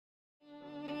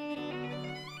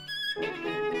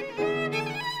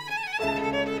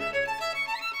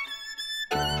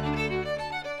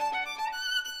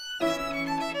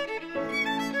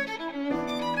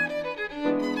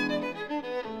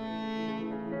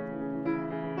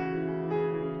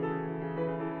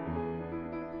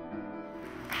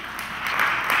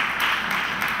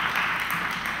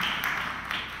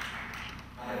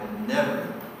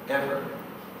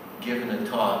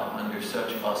under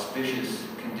such auspicious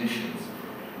conditions,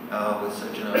 with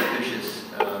such an auspicious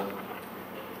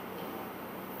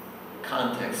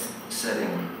context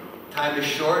setting. Time is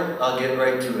short, I'll get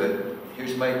right to it.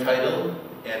 Here's my title,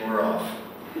 and we're off.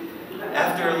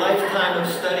 After a lifetime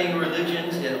of studying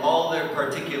religions in all their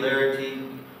particularity,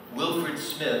 Wilfred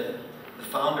Smith, the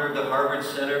founder of the Harvard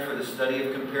Center for the Study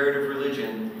of Comparative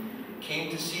Religion,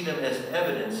 came to see them as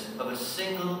evidence of a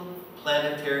single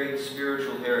planetary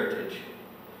spiritual heritage.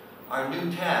 Our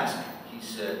new task, he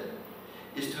said,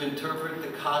 is to interpret the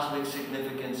cosmic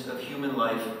significance of human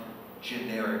life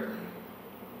generically.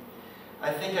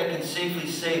 I think I can safely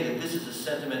say that this is a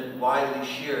sentiment widely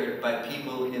shared by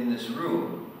people in this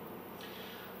room.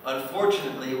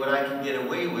 Unfortunately, what I can get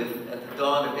away with at the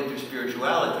dawn of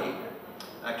InterSpirituality,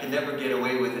 I can never get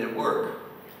away with at work.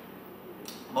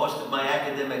 Most of my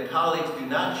academic colleagues do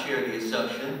not share the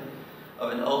assumption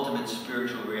of an ultimate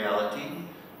spiritual reality,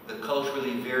 the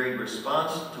culturally varied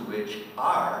response to which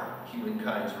are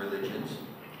humankind's religions.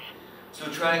 So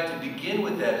trying to begin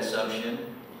with that assumption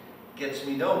gets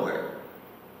me nowhere.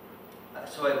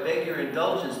 So I beg your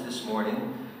indulgence this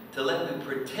morning to let me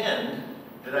pretend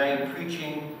that I am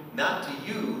preaching not to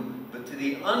you, but to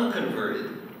the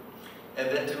unconverted, and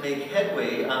that to make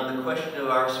headway on the question of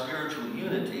our spiritual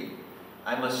unity,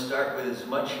 I must start with as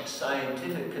much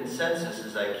scientific consensus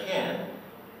as I can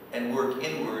and work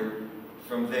inward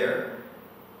from there.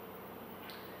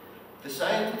 The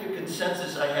scientific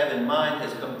consensus I have in mind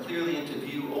has come clearly into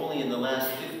view only in the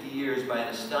last 50 years by an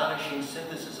astonishing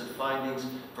synthesis of findings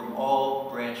from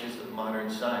all branches of modern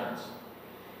science.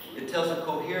 It tells a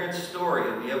coherent story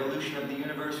of the evolution of the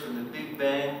universe from the Big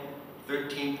Bang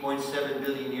 13.7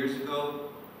 billion years ago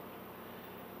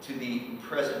to the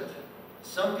present.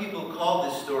 Some people call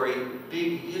this story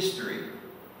Big History,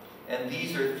 and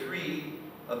these are three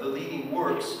of the leading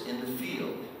works in the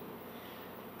field.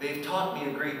 They've taught me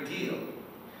a great deal,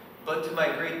 but to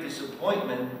my great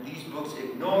disappointment, these books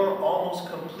ignore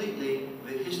almost completely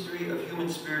the history of human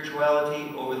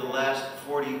spirituality over the last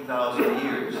 40,000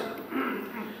 years.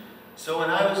 So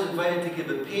when I was invited to give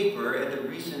a paper at the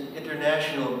recent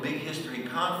International Big History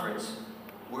Conference,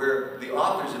 where the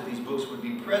authors of these books would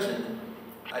be present,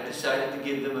 I decided to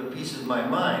give them a piece of my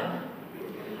mind,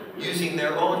 using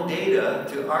their own data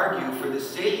to argue for the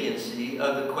saliency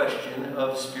of the question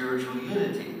of spiritual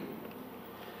unity.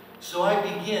 So I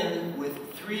begin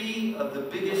with three of the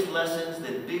biggest lessons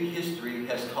that big history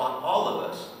has taught all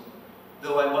of us,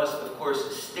 though I must, of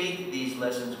course, state these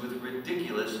lessons with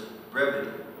ridiculous brevity.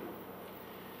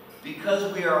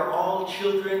 Because we are all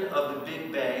children of the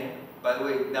Big Bang, by the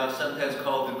way, now sometimes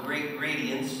called the Great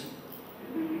Gradients,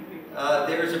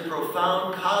 there is a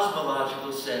profound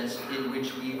cosmological sense in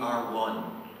which we are one.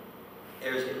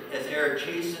 As Eric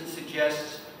Chasen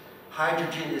suggests,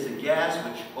 hydrogen is a gas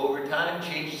which over time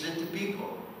changes into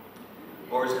people.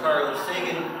 Or as Carl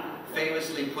Sagan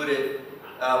famously put it,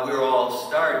 we're all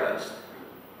stardust.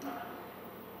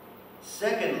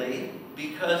 Secondly,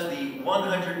 because the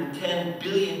 110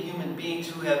 billion human beings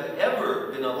who have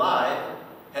ever been alive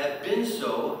have been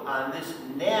so on this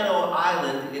nano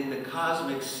island in the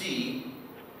cosmic sea.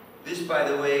 This, by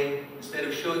the way, instead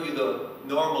of showing you the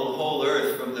normal whole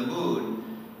Earth from the moon,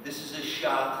 this is a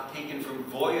shot taken from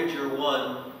Voyager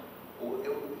 1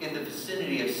 in the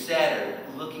vicinity of Saturn,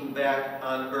 looking back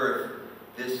on Earth,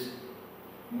 this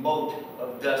mote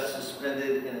of dust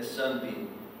suspended in a sunbeam.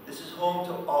 This is home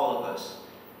to all of us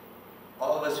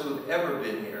who have ever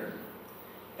been here.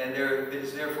 And there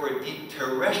is therefore a deep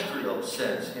terrestrial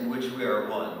sense in which we are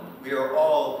one. We are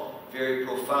all very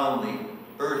profoundly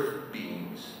Earth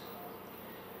beings.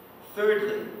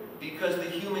 Thirdly, because the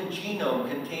human genome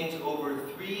contains over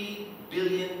 3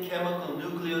 billion chemical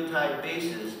nucleotide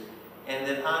bases, and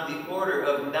that on the order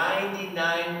of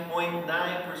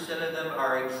 99.9% of them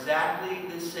are exactly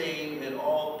the same in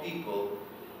all people,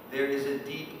 there is a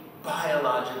deep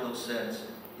biological sense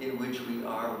in which we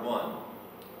are one.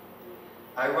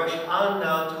 I rush on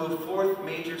now to a fourth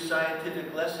major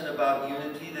scientific lesson about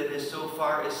unity that has so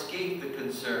far escaped the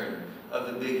concern of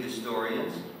the big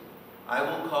historians. I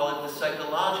will call it the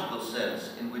psychological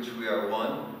sense in which we are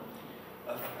one,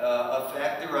 a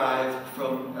fact derived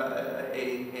from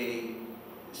a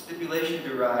stipulation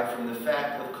derived from the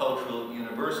fact of cultural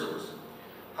universals.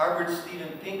 Harvard's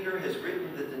Steven Pinker has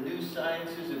written that the new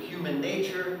sciences of human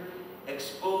nature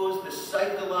expose the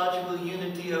psychological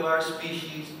unity of our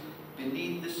species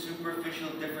beneath the superficial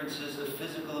differences of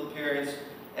physical appearance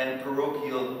and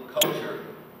parochial culture.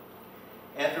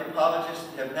 Anthropologists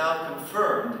have now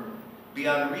confirmed,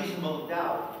 beyond reasonable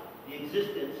doubt, the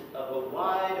existence of a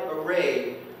wide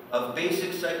array of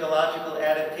basic psychological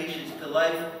adaptations to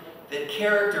life that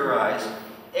characterize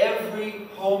every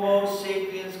Homo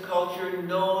sapiens culture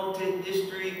known to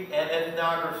history and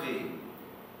ethnography.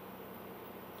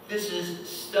 This is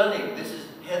stunning. This is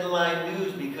headline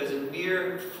news because a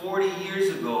mere 40 years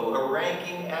ago, a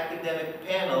ranking academic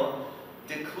panel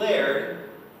declared,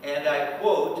 and I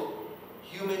quote,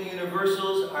 "Human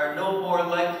universals are no more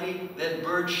likely than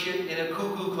bird shit in a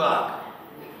cuckoo clock."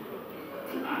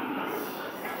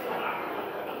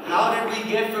 How did we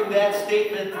get from that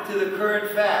statement to the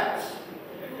current facts?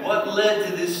 What led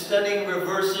to this stunning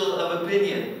reversal of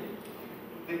opinion?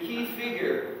 The key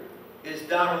figure is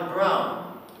Donald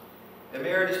Brown,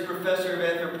 Emeritus Professor of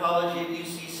Anthropology at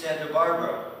UC Santa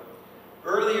Barbara.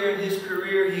 Earlier in his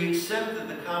career, he accepted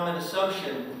the common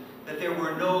assumption that there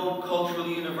were no cultural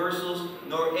universals,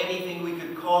 nor anything we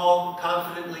could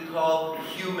confidently call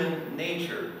human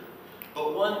nature.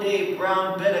 But one day,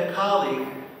 Brown bet a colleague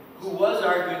who was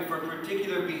arguing for a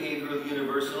particular behavioral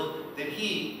universal that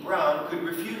he, Brown, could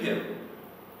refute him.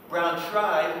 Brown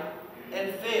tried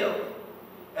and failed.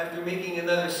 After making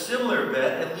another similar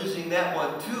bet and losing that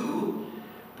one too,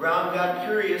 Brown got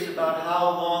curious about how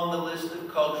long the list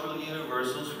of cultural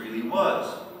universals really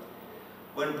was.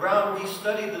 When Brown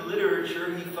restudied the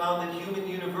literature, he found that human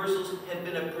universals had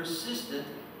been a persistent,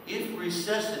 if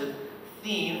recessive,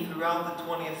 theme throughout the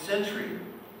 20th century.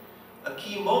 A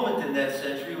key moment in that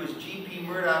century was G.P.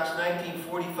 Murdoch's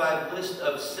 1945 list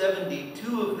of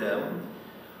 72 of them,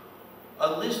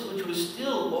 a list which was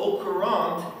still au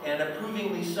courant and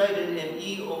approvingly cited in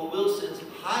E.O. Wilson's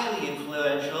highly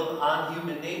influential On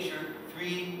Human Nature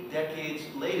 3 decades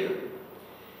later.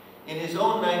 In his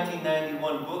own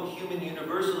 1991 book, Human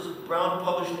Universals, Brown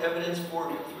published evidence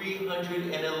for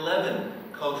 311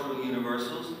 cultural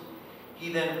universals.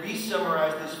 He then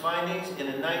re-summarized his findings in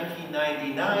a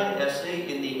 1999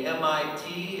 essay in the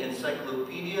MIT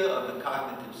Encyclopedia of the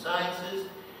Cognitive Sciences,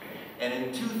 and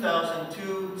in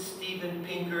 2002, Steven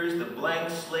Pinker's The Blank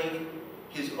Slate,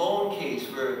 his own case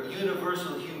for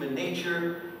universal human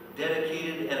nature,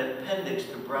 dedicated an appendix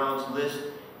to Brown's list,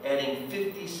 adding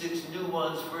 56 new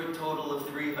ones for a total of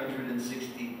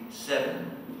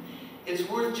 367. It's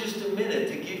worth just a minute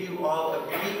to give you all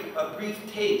a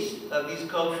brief taste of these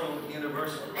cultural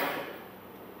universals.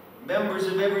 Members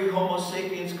of every Homo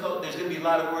sapiens culture, there's going to be a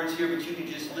lot of words here, but you can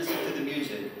just listen to the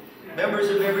music. Members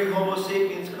of every Homo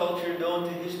sapiens culture known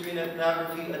to history and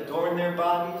ethnography adorn their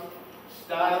bodies,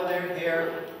 style their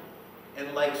hair,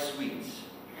 and like sweets.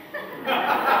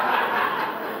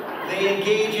 They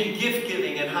engage in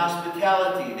gift-giving and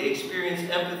hospitality. They experience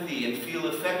empathy and feel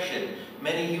affection.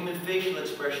 Many human facial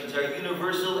expressions are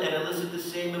universal and elicit the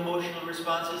same emotional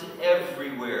responses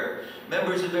everywhere.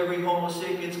 Members of every Homo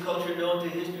sapiens culture known to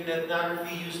history and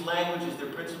ethnography use language as their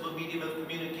principal medium of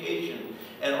communication.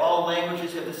 And all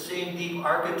languages have the same deep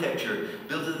architecture,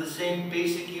 built of the same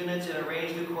basic units and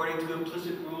arranged according to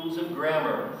implicit rules of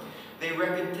grammar. They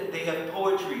have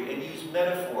poetry and use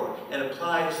metaphor and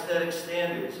apply aesthetic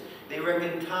standards. They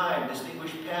reckon time,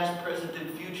 distinguish past, present,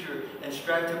 and future, and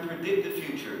strive to predict the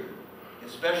future,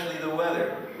 especially the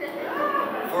weather.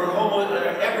 For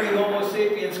every Homo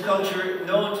sapiens culture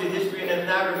known to history and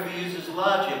ethnography uses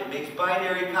logic, makes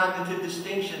binary cognitive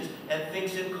distinctions, and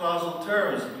thinks in causal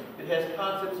terms. It has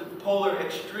concepts of polar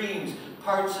extremes,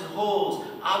 parts and wholes,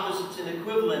 opposites and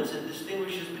equivalents, and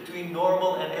distinguishes between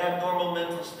normal and abnormal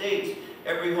mental states.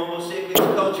 Every Homo sapiens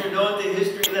culture known to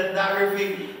history and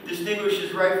ethnography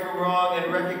distinguishes right from wrong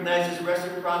and recognizes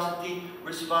reciprocity,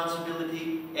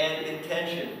 responsibility, and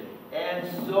intention. And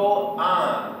so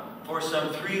on, for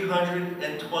some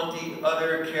 320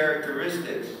 other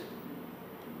characteristics.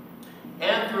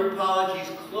 Anthropology's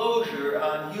closure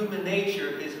on human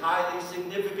nature is highly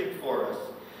significant for us.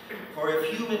 For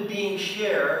if human beings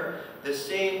share the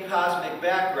same cosmic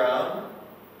background,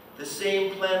 the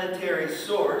same planetary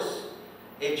source,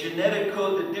 a genetic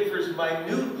code that differs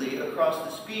minutely across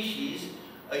the species,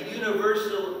 a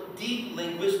universal deep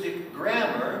linguistic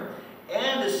grammar,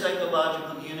 and a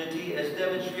psychological unity as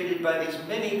demonstrated by these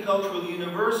many cultural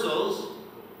universals,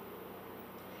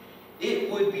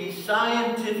 it would be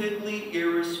scientifically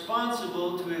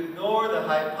irresponsible to ignore the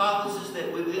hypothesis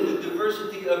that within the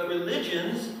diversity of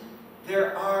religions,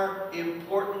 there are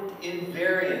important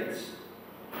invariants.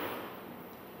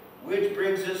 Which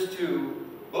brings us to,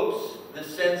 the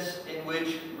sense in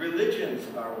which religions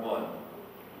are one.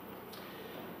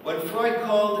 When Freud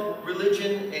called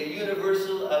religion a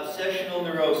universal obsessional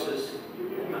neurosis,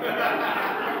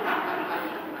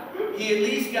 he at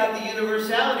least got the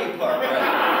universality part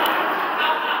right.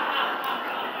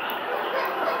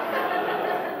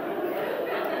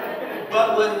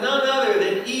 But when none other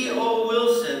than E.O.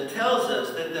 Wilson tells tells us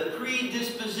that the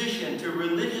predisposition to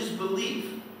religious belief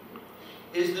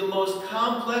is the most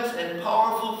complex and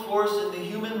powerful force in the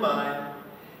human mind,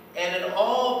 and in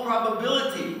all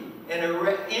probability, an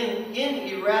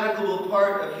ineradicable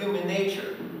part of human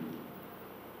nature.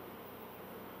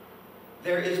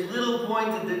 There is little point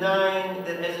in denying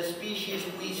that as a species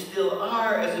we still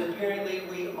are, as apparently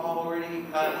we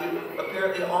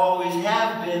apparently always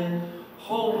have been,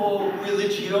 homo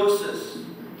religiosus.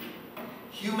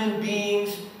 Human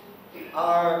beings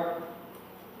are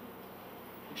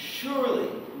surely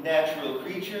natural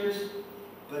creatures,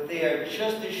 but they are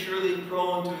just as surely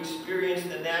prone to experience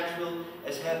the natural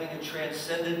as having a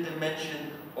transcendent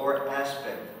dimension or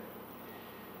aspect.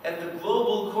 At the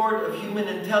global court of human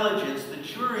intelligence, the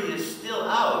jury is still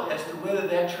out as to whether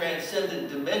that transcendent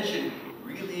dimension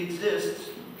really exists,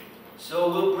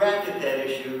 so we'll bracket that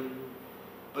issue.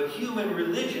 But human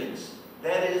religions,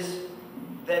 that is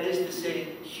to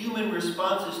say, human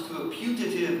responses to a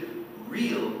putative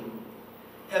real,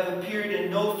 have appeared in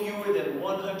no fewer than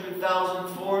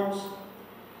 100,000 forms.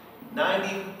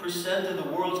 90% of the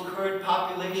world's current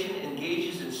population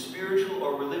engages in spiritual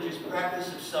or religious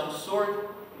practice of some sort,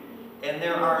 and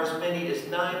there are as many as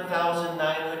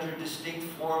 9,900 distinct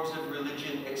forms of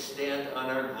religion extant on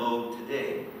our globe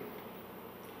today.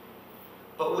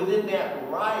 But within that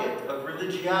riot of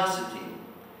religiosity,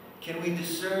 can we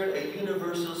discern a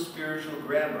universal spiritual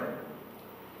grammar?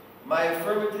 My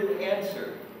affirmative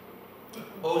answer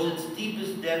owes its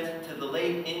deepest debt to the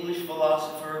late English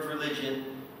philosopher of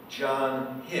religion,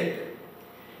 John Hick.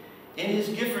 In his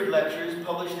Gifford Lectures,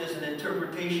 published as an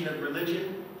interpretation of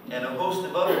religion, and a host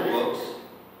of other books,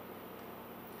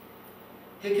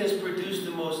 Hick has produced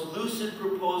the most lucid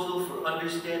proposal for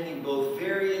understanding both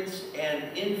variance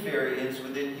and invariance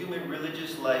within human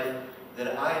religious life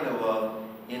that I know of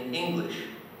in English.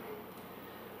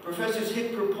 Professor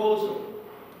Hick's proposal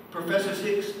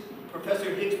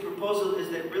is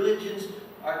that religions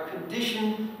are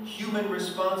conditioned human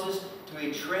responses to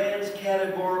a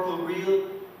trans-categorical real.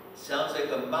 Sounds like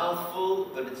a mouthful,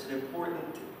 but it's an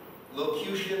important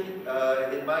locution,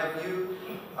 in my view,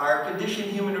 are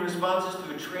conditioned human responses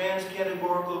to a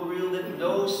trans-categorical real that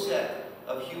no set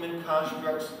of human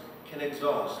constructs can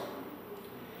exhaust.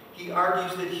 He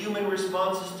argues that human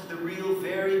responses to the real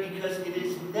vary because it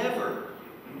is never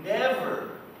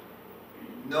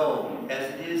known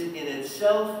as it is in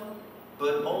itself,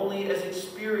 but only as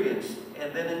experienced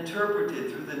and then interpreted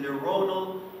through the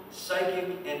neuronal, psychic,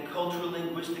 and cultural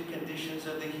linguistic conditions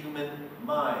of the human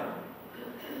mind.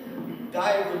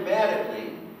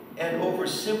 Diagrammatically and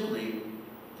oversimply,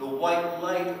 the white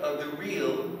light of the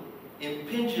real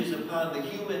impinges upon the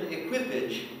human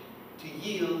equipage to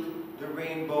yield the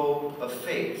rainbow of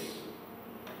faiths.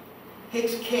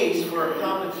 Hick's case for a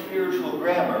common spiritual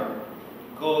grammar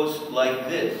goes like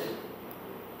this.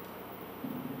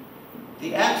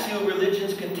 The axial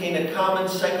religions contain a common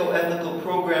psychoethical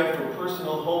program for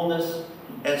personal wholeness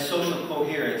and social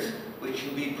coherence, which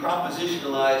can be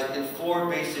propositionalized in 4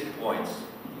 basic points.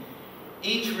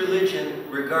 Each religion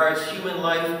regards human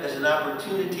life as an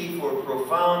opportunity for a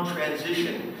profound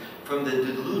transition from the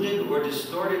diluted or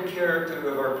distorted character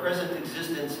of our present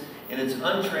existence in its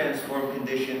untransformed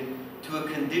condition to a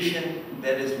condition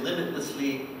that is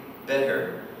limitlessly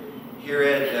better. Here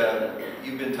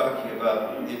you've been talking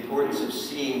about the importance of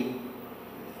seeing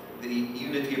the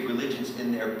unity of religions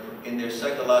in their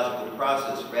psychological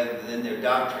process rather than in their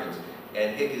doctrines.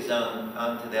 And Hick is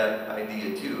on to that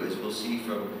idea too, as we'll see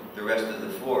from the rest of the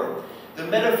 4. The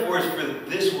metaphors for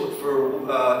this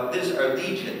are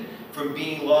legion. From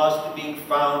being lost to being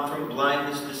found, from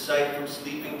blindness to sight, from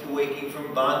sleeping to waking,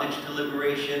 from bondage to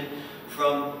liberation,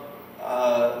 from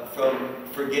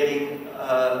forgetting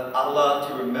Allah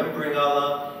to remembering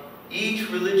Allah. Each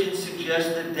religion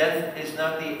suggests that death is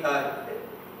not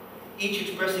each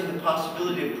expressing the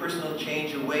possibility of personal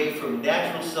change away from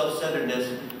natural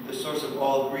self-centeredness, the source of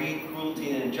all greed,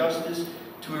 cruelty, and injustice,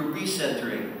 to a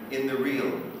recentering in the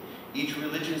real. Each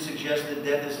religion suggests that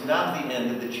death is not the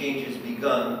end of the changes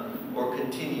begun or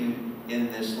continued in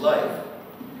this life.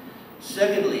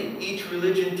 Secondly, each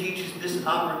religion teaches this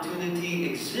opportunity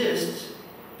exists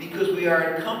because we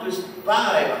are encompassed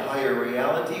by a higher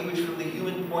reality, which from the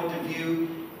human point of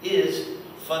view is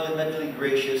fundamentally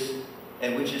gracious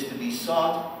and which is to be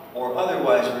sought or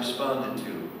otherwise responded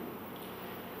to.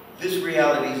 This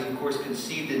reality is, of course,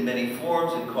 conceived in many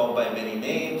forms and called by many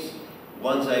names,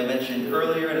 ones I mentioned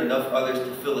earlier and enough others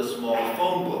to fill a small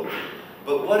phone book.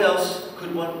 But what else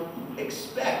could one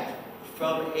expect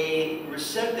from a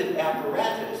receptive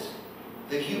apparatus,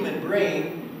 the human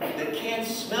brain, that can't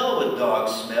smell what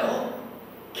dogs smell,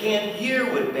 can't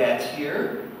hear what bats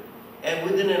hear, And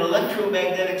within an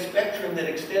electromagnetic spectrum that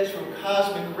extends from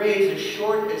cosmic rays as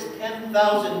short as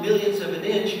 10,000 millionths of an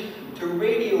inch to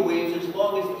radio waves as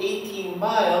long as 18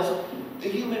 miles, the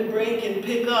human brain can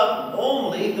pick up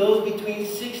only those between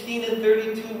 16 and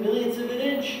 32 millionths of an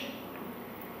inch.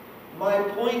 My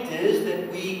point is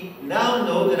that we now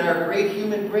know that our great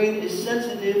human brain is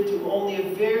sensitive to only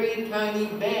a very tiny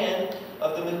band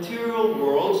of the material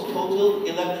world's total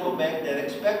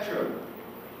electromagnetic spectrum.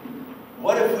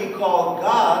 What if we call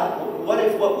God, what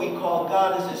if what we call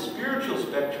God is a spiritual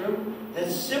spectrum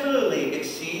that similarly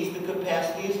exceeds the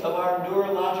capacities of our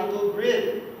neurological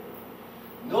grid?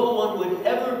 No one would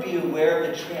ever be aware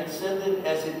of the transcendent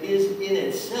as it is in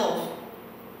itself,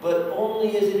 but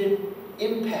only as it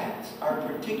impacts our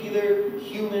particular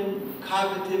human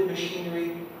cognitive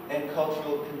machinery and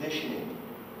cultural conditioning.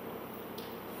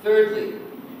 Thirdly,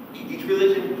 each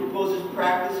religion proposes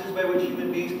practices by which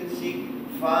human beings can seek,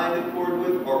 find, accord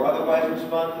with, or otherwise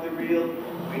respond to the real.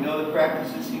 We know the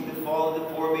practices seem to fall into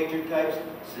four major types: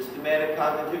 systematic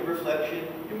cognitive reflection,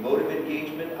 emotive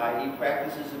engagement, i.e.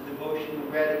 practices of devotion and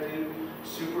gratitude,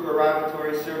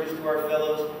 supererogatory service to our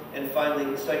fellows, and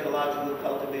finally, psychological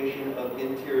cultivation of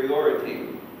interiority.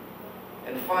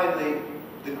 And finally,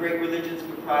 the great religions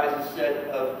comprise a set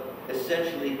of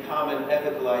essentially common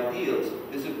ethical ideals.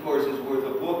 This, of course, is worth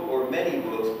a book or many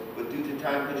books, but due to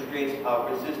time constraints, I'll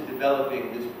resist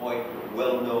developing this point,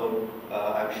 well known,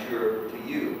 I'm sure, to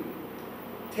you.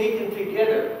 Taken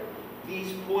together,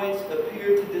 these points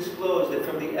appear to disclose that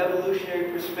from the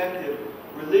evolutionary perspective,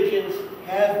 religions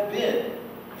have been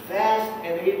vast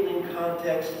enabling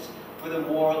contexts for the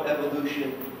moral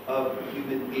evolution of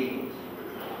human beings.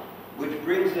 Which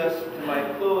brings us to my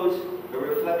close, a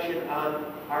reflection on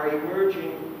our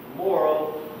emerging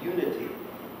moral unity.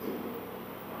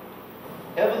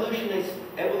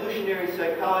 Evolutionary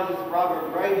psychologist Robert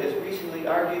Wright has recently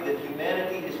argued that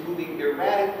humanity is moving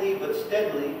erratically but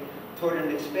steadily toward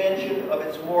an expansion of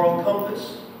its moral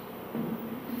compass.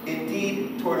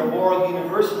 Indeed, toward a moral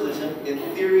universalism in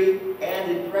theory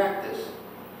and in practice.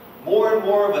 More and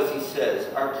more of us, he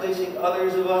says, are placing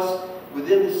others of us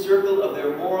within the circle of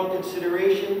their moral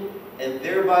consideration and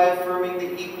thereby affirming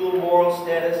the equal moral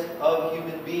status of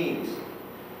human beings.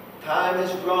 Time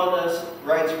has drawn us,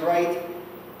 writes Wright,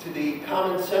 to the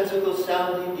commonsensical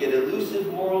sounding yet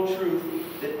elusive moral truth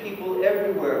that people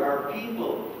everywhere are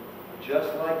people,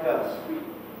 just like us.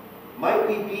 Might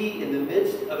we be in the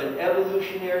midst of an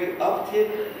evolutionary uptick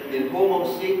in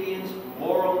Homo sapiens'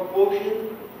 moral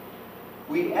quotient?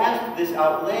 We ask this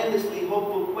outlandishly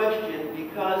hopeful question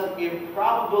because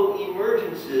improbable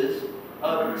emergences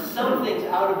of some things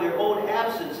out of their own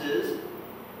absences,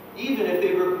 even if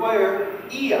they require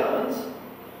eons,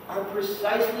 are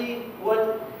precisely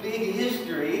what big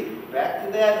history, back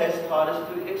to that, has taught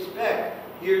us to expect.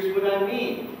 Here's what I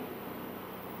mean.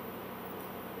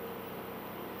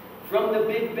 From the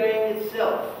Big Bang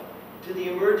itself, to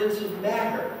the emergence of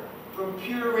matter, from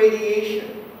pure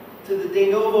radiation, to the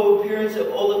de novo appearance of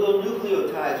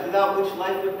oligonucleotides, without which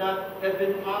life would not have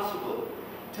been possible,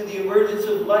 to the emergence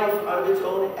of life out of its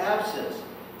own absence,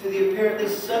 to the apparently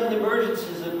sudden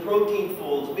emergences of protein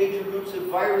folds, major groups of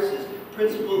viruses,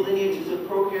 principal lineages of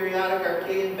prokaryotic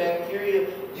archaean bacteria,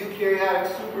 eukaryotic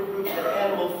supergroups and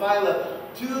animal phyla,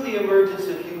 to the emergence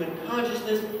of human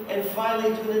consciousness, and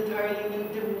finally to an entirely new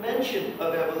dimension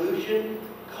of evolution,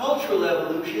 cultural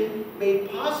evolution, made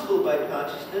possible by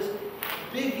consciousness.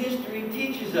 Big history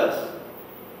teaches us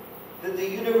that the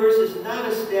universe is not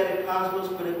a static cosmos,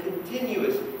 but a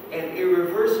continuous and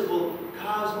irreversible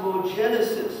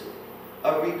cosmogenesis,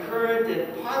 a recurrent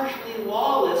and partially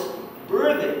lawless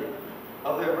birthing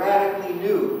of the radically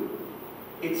new.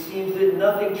 It seems that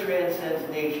nothing transcends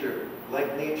nature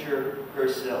like nature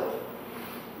herself.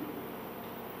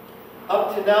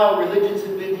 Up to now, religions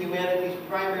have been humanity's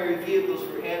primary vehicles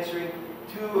for answering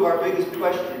two of our biggest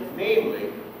questions,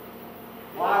 namely,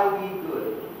 why be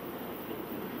good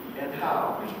and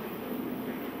how?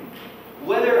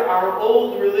 Whether our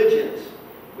old religions,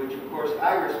 which of course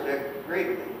I respect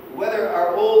greatly, whether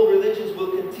our old religions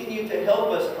will continue to help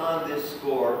us on this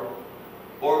score,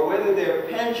 or whether their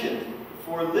penchant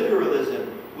for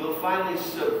literalism will finally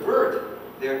subvert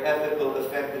their ethical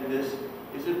effectiveness,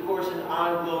 is of course an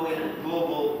ongoing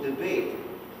global debate.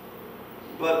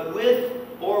 But with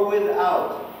or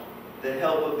without the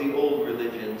help of the old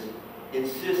religions,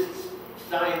 insists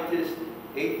scientist,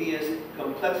 atheist,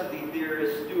 complexity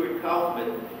theorist Stuart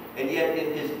Kaufman, and yet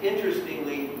in his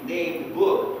interestingly named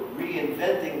book,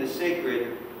 Reinventing the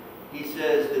Sacred, he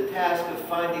says the task of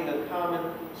finding a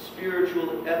common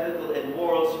spiritual, ethical, and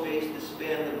moral space to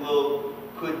span the globe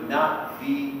could not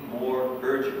be more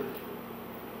urgent.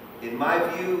 In my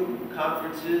view,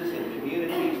 conferences and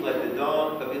communities like the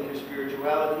dawn of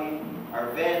InterSpirituality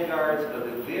are vanguards of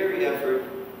the very effort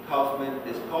Kaufman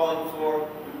is calling for,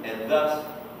 and thus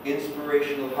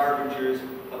inspirational harbingers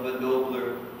of a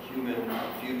nobler human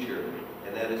future.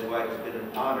 And that is why it's been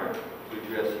an honor to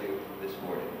address you this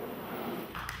morning.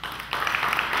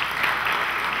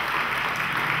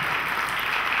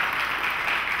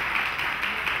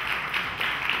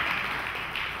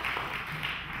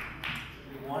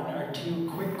 One or two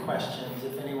quick questions,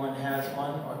 if anyone has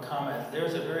one, or comments.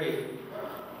 There's a very...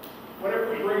 What if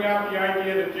we bring out the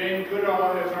idea that Jane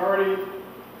Goodall has already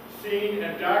seen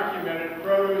and documented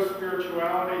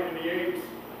proto-spirituality in the apes,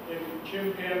 in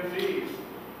chimpanzees?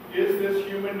 Is this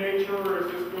human nature, or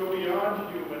does this go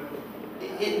beyond human?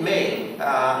 It may.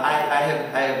 I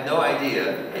have no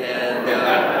idea, and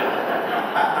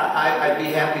I'd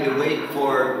be happy to wait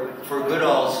for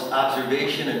Goodall's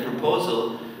observation and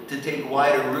proposal to take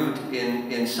wider root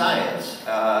in science.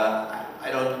 I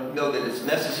don't know that it's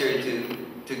necessary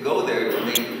to go there to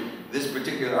make this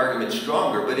particular argument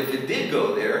stronger, but if it did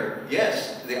go there,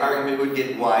 yes, the argument would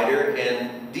get wider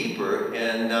and deeper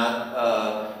and not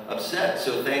upset.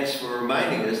 So thanks for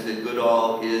reminding us that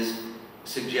Goodall is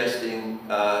suggesting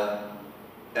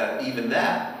even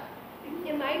that.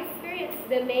 In my experience,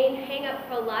 the main hang-up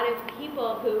for a lot of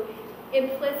people who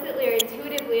implicitly or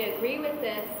intuitively agree with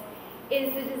this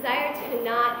is the desire to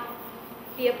not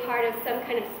be a part of some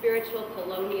kind of spiritual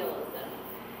colonialism,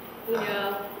 you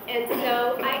know? And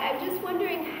so I'm just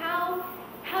wondering how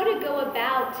to go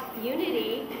about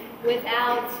unity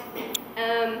without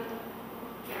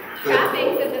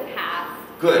trappings of the past.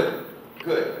 Good,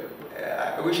 good.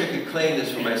 I wish I could claim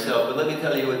this for myself, but let me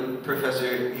tell you what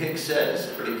Professor Hicks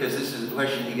says, because this is a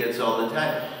question he gets all the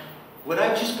time. What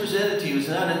I've just presented to you is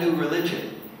not a new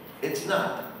religion. It's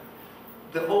not.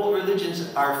 The old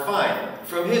religions are fine,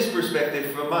 from his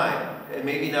perspective, from mine, and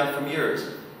maybe not from yours.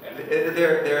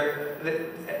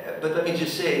 But let me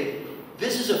just say,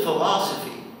 this is a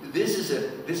philosophy. This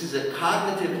is a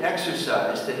cognitive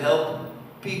exercise to help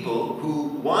people who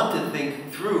want to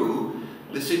think through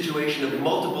the situation of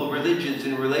multiple religions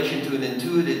in relation to an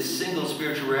intuitive single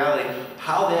spiritual reality,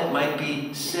 how that might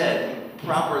be said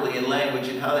properly in language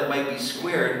and how that might be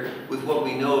squared with what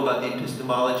we know about the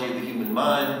epistemology of the human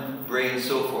mind, brain, and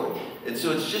so forth. And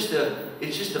so it's just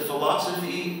a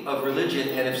philosophy of religion,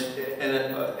 and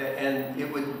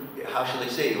it would, how shall I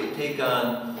say, it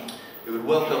would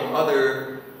welcome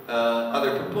other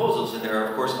proposals, and there are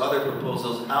of course other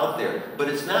proposals out there. But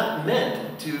it's not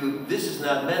meant to. This is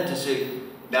not meant to say,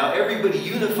 now everybody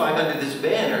unify under this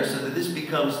banner so that this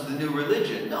becomes the new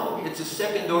religion. No, it's a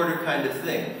second order kind of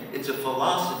thing. It's a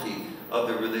philosophy of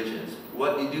the religions.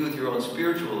 What you do with your own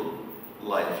spiritual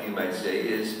life, you might say,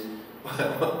 is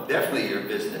definitely your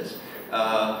business.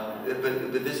 But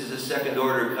this is a second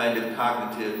order kind of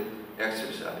cognitive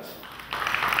exercise.